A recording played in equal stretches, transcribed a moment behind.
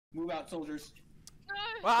Move out, soldiers.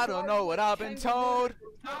 Well, I don't know what I've been told.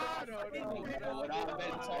 I don't know what I've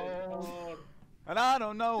been told. And I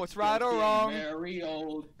don't know what's right or wrong. Very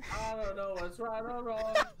old. I don't know what's right or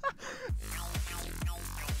wrong.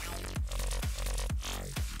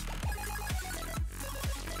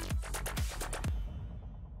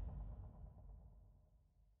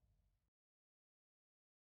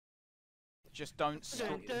 Just don't Yeah,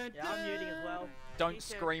 I'm muting as well. don't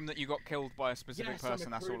scream that you got killed by a specific Yes, I'm person. a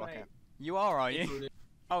That's all I crewmate. care. You are you?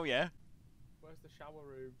 Oh yeah. Where's the shower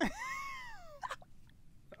room? I'm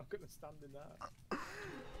gonna stand in there. I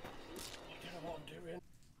don't know what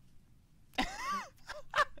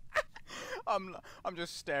I'm doing. I'm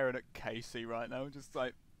just staring at Casey right now, just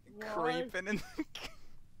like Why? creeping in.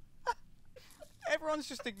 Everyone's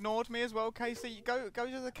just ignored me as well, Casey. Go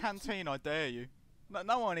to the canteen, I dare you.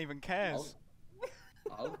 No one even cares.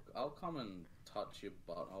 I'll come and touch your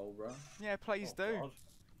butthole, bro. Yeah, please do. God.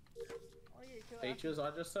 Peaches,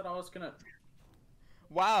 I just said I was gonna.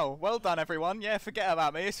 Wow, well done everyone. Yeah, forget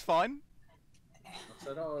about me, it's fine. I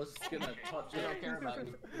said I was gonna touch We you. don't care about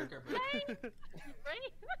you. We don't care about you.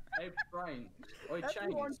 Hey, Brian. Oi,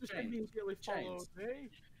 Everyone's James. just immediately followed James. me.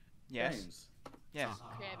 Yes. James. Yes.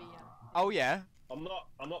 Crabby, Oh yeah. I'm not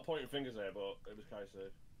pointing fingers here, but it was Casey.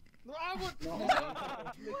 No, I would.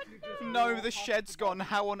 No, the shed's gone.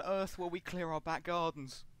 How on earth will we clear our back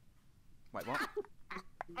gardens? Wait, what?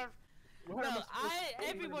 Well,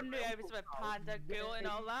 everyone knew I was with Panda Girl and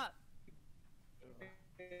all that.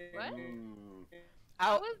 What? I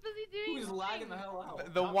Out. was busy doing. Who's lagging the hell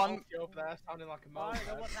out? The one. over there sounding like a I mouse.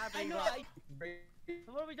 know.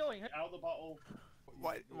 So what are we doing? Out the bottle.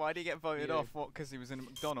 Why did he get voted Yeah. off? What? Because he was in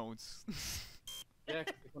McDonald's. Yeah,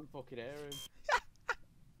 I couldn't fucking hear him.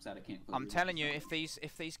 Sad I can't I'm telling you, if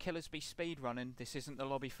these killers be speed running, this isn't the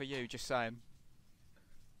lobby for you. Just saying.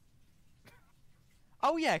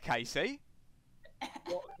 Oh yeah, Casey.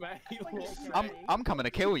 Look, mate. Look, mate. I'm coming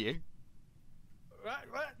to kill you. Right,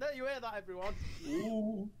 there you hear that, everyone.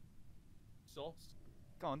 Ooh. Sus.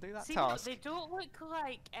 Go on, do that See, look, task. they don't look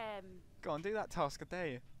like Go on, do that task. I dare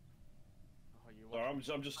you. Oh, you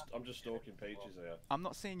Sorry, I'm just stalking Peaches here. I'm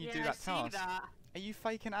not seeing you yeah, do I that see task. that. Are you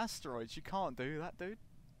faking asteroids? You can't do that, dude.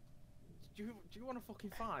 Do you want to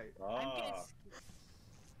fucking fight? I'm getting. Ah,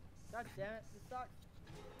 God damn it! It's not.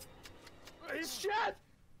 It's Chad!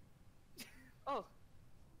 Oh,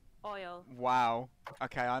 oil. Wow.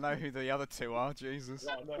 Okay, I know who the other two are. Jesus.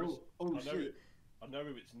 well, I know, it's, Oh, I know shit. it. I know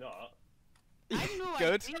who it's not. I have no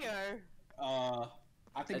Good. idea.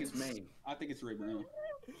 I think It's me. I think it's Ray Bruno.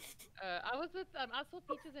 I was with I saw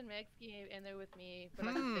Peaches and Maxky and they're with me. But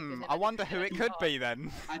I suspected them. I wonder who it could be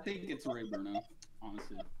then. I think it's Ray Bruno.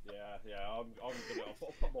 Honestly. Yeah, I'm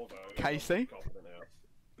gonna more vote. Casey? I'm confident now.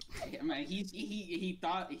 Yeah, man, he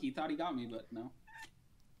thought he got me, but no.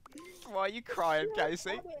 Why are you crying,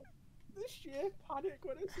 Casey? The sheer panic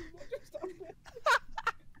when I see what just happened.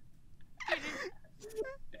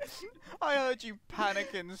 I heard you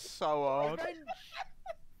panicking so hard.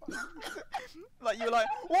 Like you were like,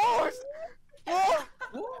 what? What?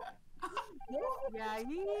 Yeah,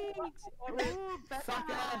 oh,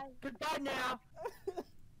 bye. Goodbye now.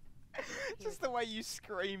 Just the way you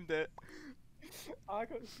screamed it. I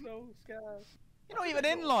got so scared. You're not even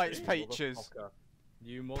in lights, Peaches.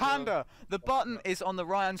 You mother. Panda, the button is on the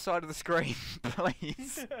right hand side of the screen.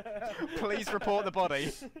 Please. Please report the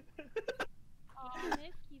body. Oh,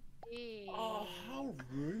 Maxky's big. Oh, how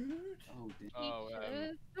rude! Oh, damn. Oh,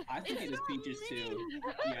 Peaches. I think it is Peaches too.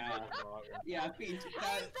 Yeah. Yeah, Peaches.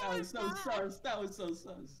 That was so sus. That was so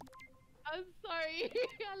sus. I'm sorry.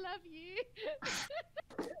 I love you.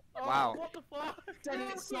 Oh, Wow. What the fuck? Said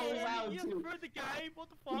it so loud You too. threw the game. What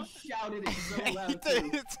the He fuck? shouted it so He loud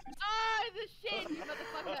did. too. Oh, the shit, you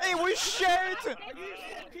motherfucker. It was shed. Are you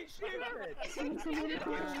fucking stupid? I'm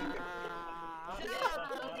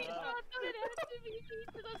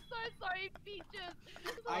so sorry, Peaches.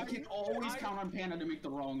 I can always count on Panda to make the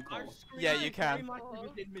wrong call. Yeah, you can. Like he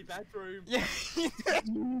was in my bedroom. Yeah.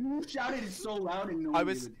 You shouted it so loud and no one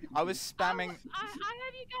I was spamming. I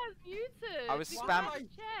have you guys muted. I was because spam- of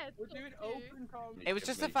chat. We're doing open comms. It was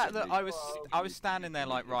just the fact that I was standing there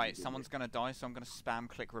like, right, someone's gonna die, so I'm gonna spam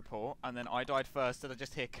click report, and then I died first, and I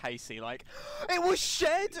just hear Casey like, it was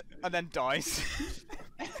shed, and then dies.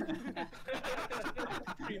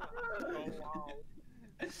 Oh wow.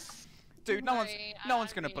 Dude, no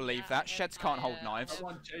one's gonna mean, believe yeah, that. Sheds can't hold knives. I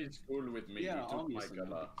want Jay's cool with me. Yeah, he took my obviously.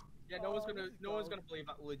 color. Yeah, no one's gonna believe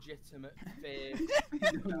that legitimate fear.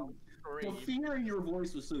 The fear in your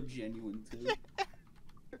voice was so genuine too.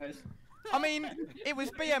 Guys, I mean, it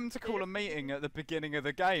was BM to call a meeting at the beginning of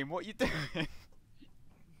the game. What you doing?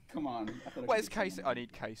 Come on. Where's Casey? I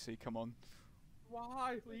need Casey. Come on.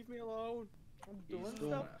 Why? Leave me alone. I'm doing He's stuff.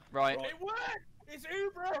 doing it. Right. It worked! It's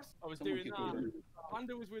Ubris! I was Someone doing kick that. Ubris.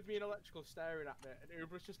 Panda was with me in electrical staring at me, and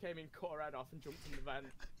Ubris just came in, cut her head off, and jumped in the vent.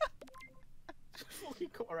 Fucking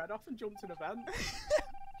cut her head off and jumped in a vent.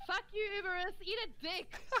 Fuck you, Uberus. Eat a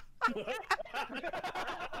dick.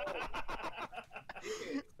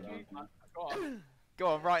 Go on. Go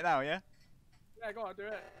on, right now, yeah. Yeah, go on, do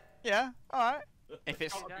it. Yeah. All right. If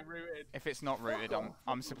it's Gotta be rooted. if it's not rooted,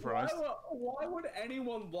 I'm surprised. Why would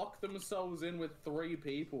anyone lock themselves in with 3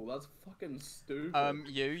 people? That's fucking stupid.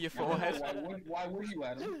 Your forehead. Why would you,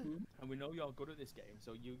 Adam? And we know you're good at this game,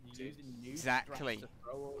 so you're using new Exactly. strats to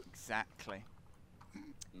throw us. Exactly.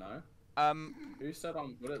 No? Um. Who said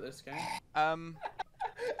I'm good at this game? Um.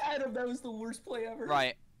 Adam, that was the worst play ever.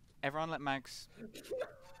 Right. Everyone, let Mags.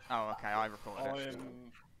 Oh, okay. I recorded I it.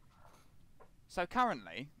 am. So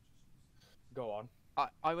currently, Go on.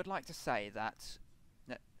 I would like to say that.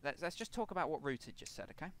 Let's just talk about what Rooted just said,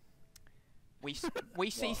 okay? We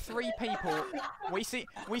see 3 people. We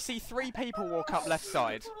see 3 people walk up left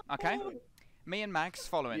side, okay? Me and Mags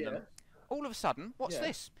following them. All of a sudden, what's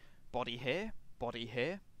this? Body here, body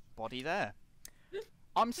here, body there.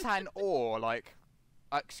 I'm saying, or like,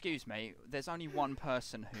 excuse me. There's only one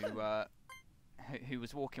person who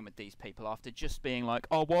was walking with these people after just being like,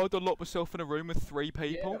 oh, why would I lock myself in a room with 3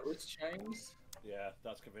 people? Yeah, it was chains. Yeah,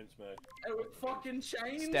 that's convinced me. It was fucking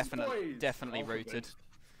chains, It's definitely boys. I'm rooted. convinced.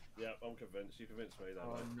 Yeah, I'm convinced. You convinced me then.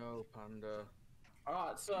 Oh mate. no, Panda.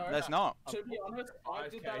 Alright, so... There's not. To be honest, I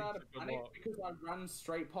did that 5K, out of good panic luck. because I ran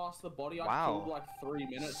straight past the body I Wow. killed like 3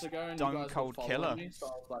 minutes ago and Stone you guys cold were killer. following me, so I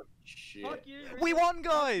was like, shit. Fuck you. We won,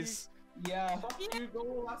 guys. Yeah. Fuck you,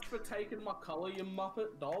 Goal, that's for taking my colour, you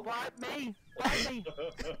muppet dog. Fight me! Fight me!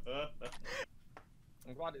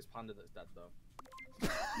 I'm glad it's Panda that's dead though.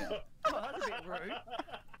 Oh, that's a bit rude.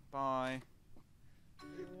 Bye.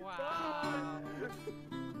 Wow.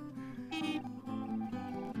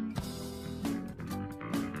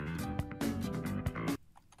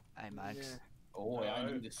 Hey, Mags. Oh, I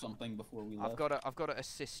needed something before we left. I've got to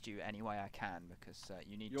assist you any way I can because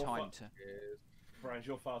you need You're time fu- to. Franz,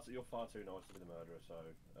 you're far too nice to be the murderer, so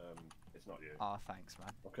it's not you. Ah, thanks, man.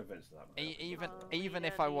 I'm convinced of that. Man. Even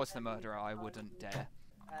if I was the murderer, I wouldn't dare.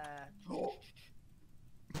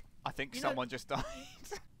 I think You know- someone just died.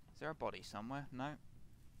 Is there a body somewhere? No.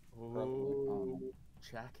 Ooh,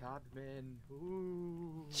 check admin.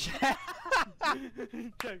 Ooh. Check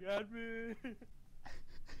admin.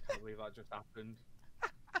 Can't believe that just happened.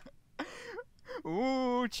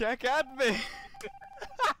 Ooh, check admin.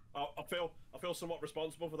 I feel somewhat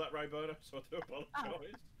responsible for that, Rayburner, so I do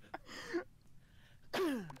apologise. There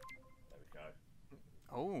we go.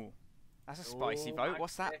 Oh, that's a spicy Ooh, vote.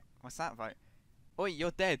 What's that? okay. What's that vote? Oi,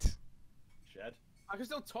 you're dead. Shed. I can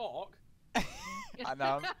still talk. I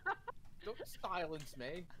know. Don't silence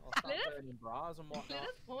me. I'll start Liz? burning bras and whatnot. Let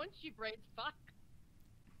us punch you, brain fuck.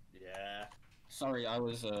 Yeah. Sorry, I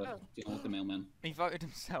was dealing with the mailman. He voted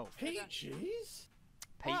himself. Peaches?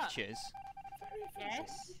 Peaches.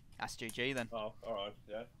 Yes. That's GG then. Oh, alright,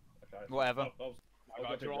 yeah. Okay. Whatever. I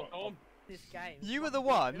got you all home. This game. You were the And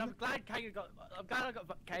one. I'm glad Kanga got. I'm glad I got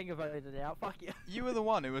Kanga voted out. Fuck you. You were the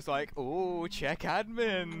one who was like, "Ooh, check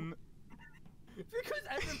admin." Because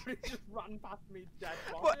everybody just ran past me dead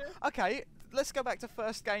What? body. Okay, let's go back to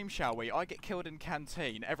first game, shall we? I get killed in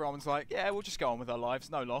canteen. Everyone's like, "Yeah, we'll just go on with our lives,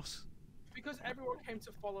 no loss." Because everyone came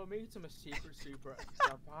to follow me to my secret super.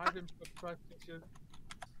 I hide him for protection.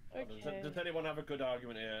 Okay. Does anyone have a good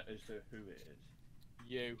argument here as to who it is?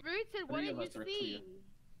 You. Rooted, what Three did of you us are see?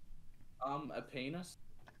 A penis.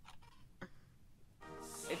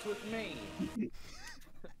 It's with me.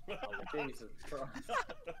 Oh, Jesus Christ.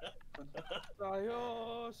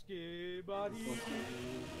 Sayoski, buddy.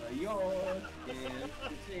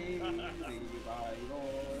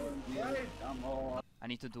 I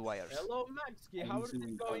need to do wires. Hello, Maxky. How is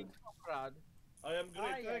it going, comrade? I am great,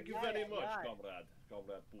 Aye, thank you aye, very aye, much, aye. comrade.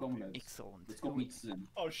 Comrade. Comrade. Excellent. Let's go eat soon.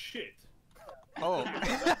 Oh shit! Oh. What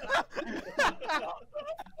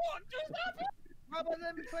just happened? Rubber,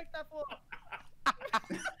 let me break that for.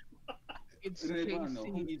 It's Rayburno,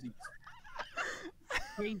 who Casey. is it?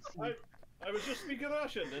 Casey. I was just speaking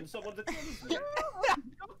Russian and someone declares me.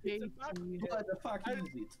 Casey. What the fuck is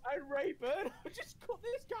it? I Rayburn. I just cut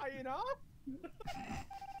this guy in half.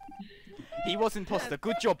 He was imposter.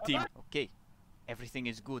 Good job, team. Okay. Everything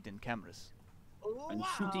is good in cameras. I'm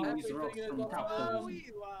shooting these rocks from capitalism.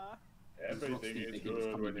 Everything is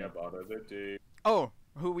good when you're part of the team. Oh,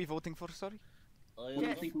 who are we voting for? Sorry. Who do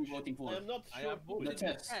you think we're voting for? I am not I sure. have who voted it The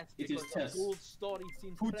is. test. Test It is because the test. whole story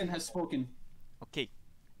seems Putin has spoken. Okay.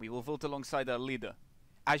 We will vote alongside our leader.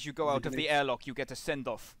 As you go out of the airlock, you get a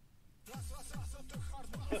send-off.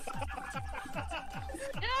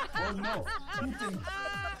 Oh no, Putin.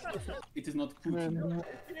 It is not Putin.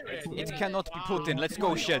 It cannot be Putin. Let's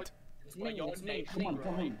go, shit. Come on,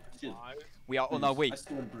 come on. Shit. We are on our way. I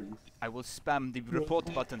still breathe. I will spam the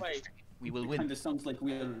report button. We will It win. kinda sounds like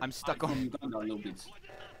we are. I'm stuck from on. Uganda a little bit.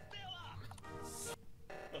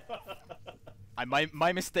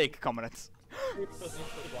 My mistake, comrades.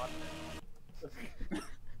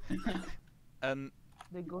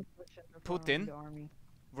 They go Putin. the army.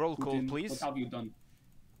 Roll call, Putin, please. what have you done?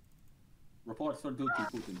 Report for duty,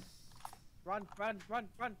 Putin. Run, run, run,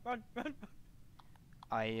 run, run, run.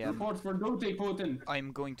 Report for duty, Putin. I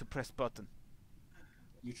am going to press button.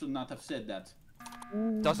 You should not have said that.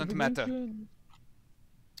 Doesn't matter.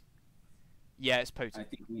 Yeah, it's I Putin.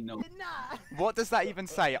 think we know. What does that even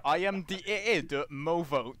say? I am the id mo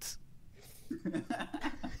vote.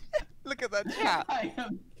 Look at that chat. I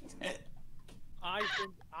am dead.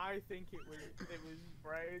 I think it was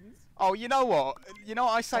brains. Oh, you know what? You know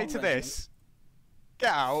what I say to this? Get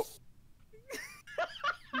out.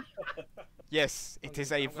 Yes, it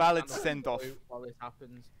is a valid send-off. While this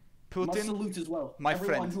happens. Must Putin, salute as well. my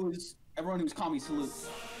everyone friend. Everyone who's commie salute.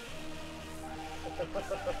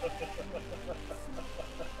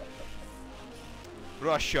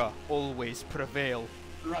 Russia always prevail.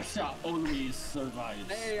 Russia always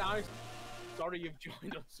survives. Hey, I'm sorry you've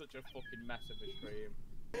joined on such a fucking mess of a stream.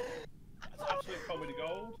 That's absolute comedy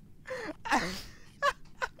gold.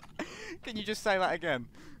 Can you just say that again?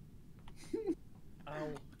 Al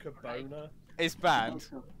Cabona. It's banned.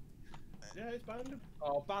 Yeah, it's banned.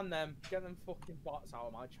 Oh, ban them. Get them fucking bots out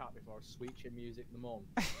of my chat before I switch your music the mum.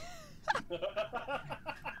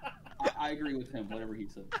 I agree with him, whatever he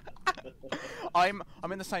said. I'm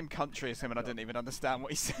in the same country as him and I didn't even understand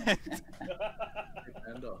what he said.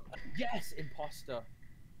 Yes, imposter.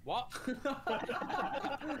 What?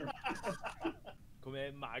 Come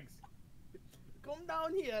here, Mags. Come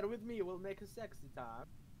down here with me. We'll make a sexy time.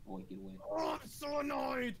 Oh, get away. Oh, I'm so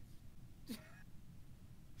annoyed.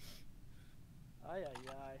 Ay, ay,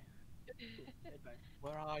 ay.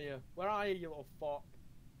 Where are you? Where are you, you little fuck?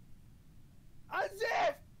 As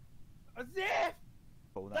if! As if!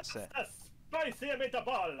 Oh, that's it. Spicy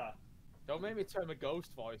meatball. Don't make me turn my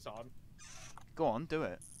ghost voice on. Go on, do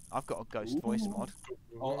it. I've got a ghost voice mod.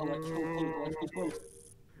 I'll let you go.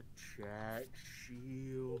 Check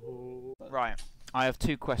shield. Right, I have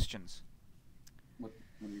two questions. What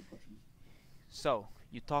are your questions? So,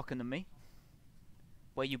 you talking to me?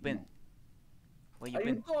 Where you been? Where you Are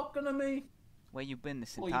been? you talking to me? Where you been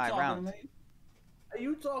this Oh, you entire talking round? to me? Are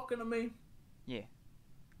you talking to me? Yeah.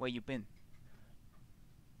 Where you been?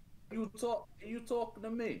 Are you talking to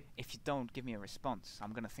me? If you don't give me a response,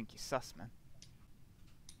 I'm gonna think you're sus, man.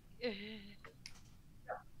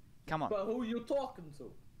 Come on, But who you talking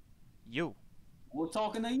to? you. We're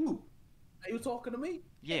talking to you. Are you talking to me?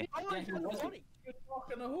 Yeah. Yeah, he wasn't. You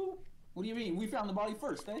talking to who? What do you mean? We found the body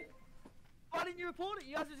first, eh? Why didn't you report it?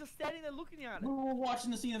 You guys were just standing there looking at it. We were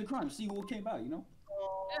watching the scene of the crime, see what came out, you know?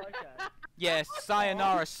 Oh, okay. Yes,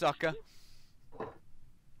 sayonara, sucker.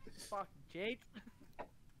 Fucking Jade.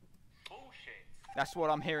 That's what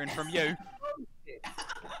I'm hearing from you.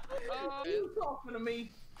 Are you talking to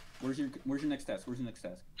me? Where's your next task? Where's your next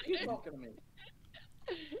task? Are you talking to me?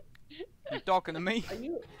 You talking to me? Are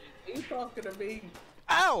you talking to me?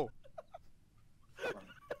 Ow!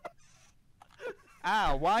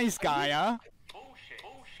 Ow, wise guy, huh?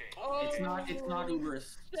 It's not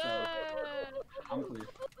Uberus, so I'm clear.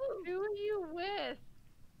 Who are you with?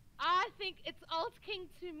 I think it's Alt King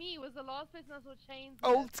to me was the last person I saw chains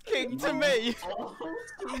with. Old king to me! Oh,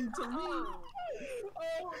 king to me!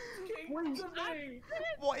 Oh, king to me!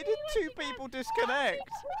 Why did two people disconnect?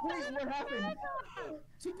 Wait, what happened?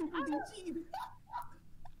 Two people DT'd.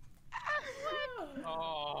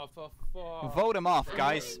 Oh, for fuck. Vote him off,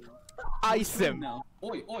 guys. Ice him. Now.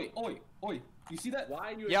 Oi, oi, oi, oi. You see that?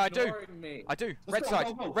 Why are you Yeah, I do. ignoring me? I do. Let's Red go, side.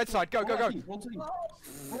 go, go. Red side. Go, go, go. Roll team, roll team.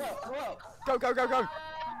 Roll up, roll up. Go, go, go, go.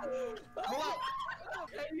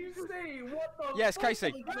 Can you see? What the Yes, fuck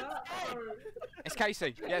Casey. was that? It's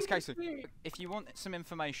Casey. Yeah, it's Casey. If you want some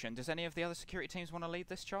information, does any of the other security teams want to lead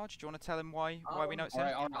this charge? Do you want to tell them why we know it's him?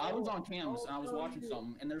 Alright, I was on cams and I was watching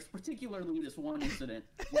something, and there's particularly this one incident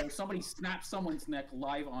where somebody snapped someone's neck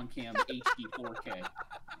live on cam HD 4K.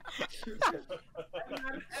 And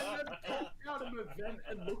then popped out of an event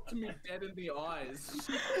and looked me dead in the eyes.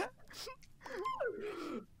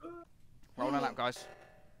 Roll on up, guys.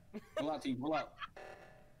 Roll out, team, roll out.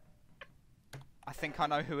 I think I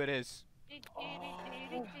know who it is. Is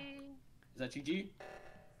that GG?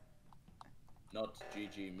 Not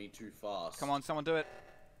GG, me too fast. Come on, someone do it.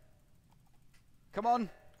 Come on.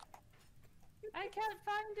 I can't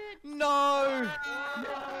find it. No.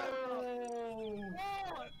 No!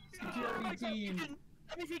 Security team.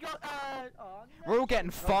 Let me see. Oh, no. We're all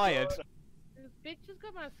getting fired. This bitch just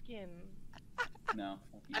got my skin. No.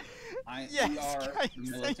 Yes, we are the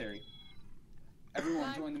Casey. military.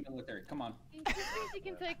 Everyone join the military. Come on. You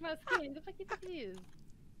can take my skin. The fuck you think it is?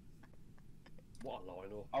 What a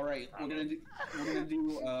lineup. All right, we're gonna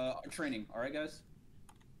do training. All right, guys.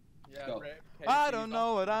 Yeah, Go. Rick, I Casey's don't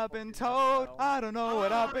know off what the I've been fucking told. NFL. I don't know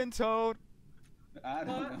what I've been told. I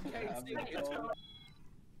don't know. Okay, I've been see, told.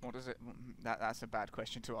 What does it? That's a bad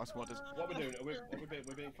question to ask. What does? What we're doing?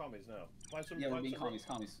 We're being commies now. Play some. Yeah, play we're being some commies.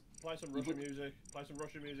 Commies. Play some Russian music. Play some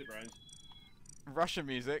Russian music, Brains. Russian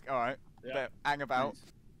music. All right. Yeah. Hang about.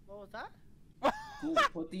 What was that? Cool.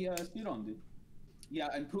 Put the suit on, dude. Yeah,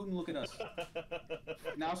 and Putin, look at us.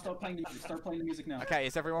 Now start playing the music. Start playing the music now. Okay,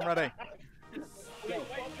 is everyone ready? Go.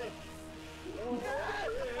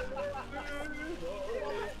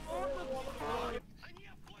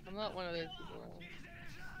 I'm not one of those people.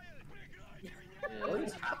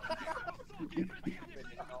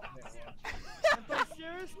 But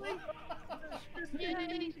seriously?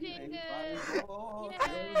 Yay, Shingo!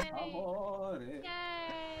 Yay!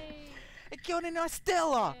 Yay! Giorno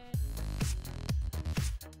Stella. Yay!